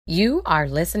You are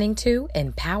listening to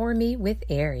Empower Me with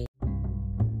Ari.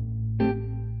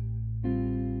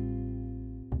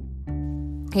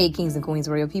 Hey, kings and queens,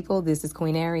 royal people, this is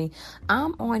Queen Ari.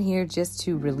 I'm on here just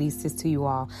to release this to you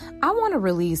all. I want to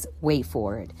release Wait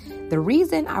For It. The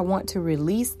reason I want to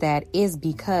release that is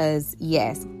because,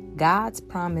 yes, God's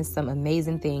promised some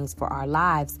amazing things for our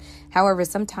lives. However,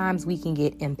 sometimes we can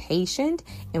get impatient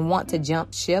and want to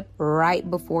jump ship right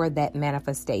before that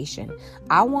manifestation.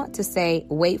 I want to say,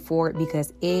 wait for it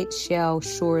because it shall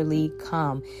surely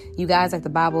come. You guys, like the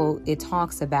Bible, it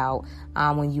talks about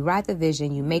when you write the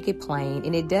vision, you make it plain.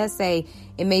 And it does say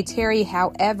it may tarry,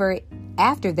 however,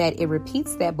 after that, it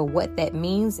repeats that. But what that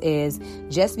means is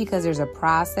just because there's a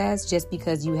process, just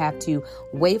because you have to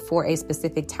wait for a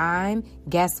specific time,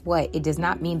 guess what? It does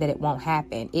not mean that it won't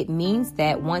happen. It means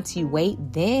that once you wait,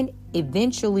 then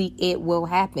eventually it will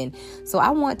happen. So I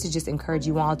want to just encourage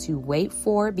you all to wait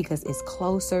for it because it's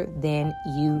closer than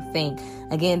you think.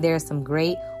 Again, there are some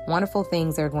great, wonderful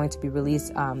things that are going to be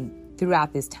released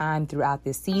throughout this time, throughout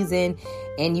this season.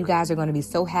 And you guys are going to be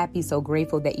so happy, so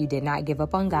grateful that you did not give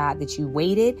up on God, that you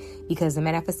waited, because the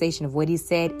manifestation of what he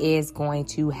said is going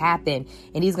to happen.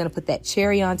 And he's going to put that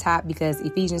cherry on top because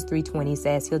Ephesians 3:20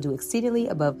 says he'll do exceedingly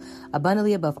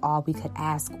abundantly above all we could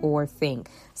ask or think.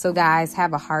 So guys,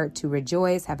 have a heart to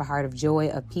rejoice, have a heart of joy,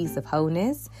 of peace, of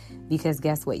wholeness, because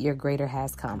guess what? Your greater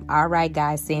has come. All right,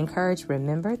 guys, stay encouraged.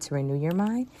 Remember to renew your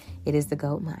mind. It is the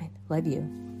GOAT mind. Love you.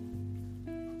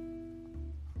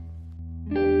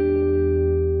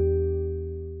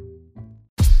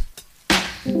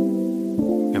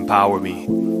 Empower Me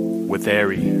with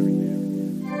Ari.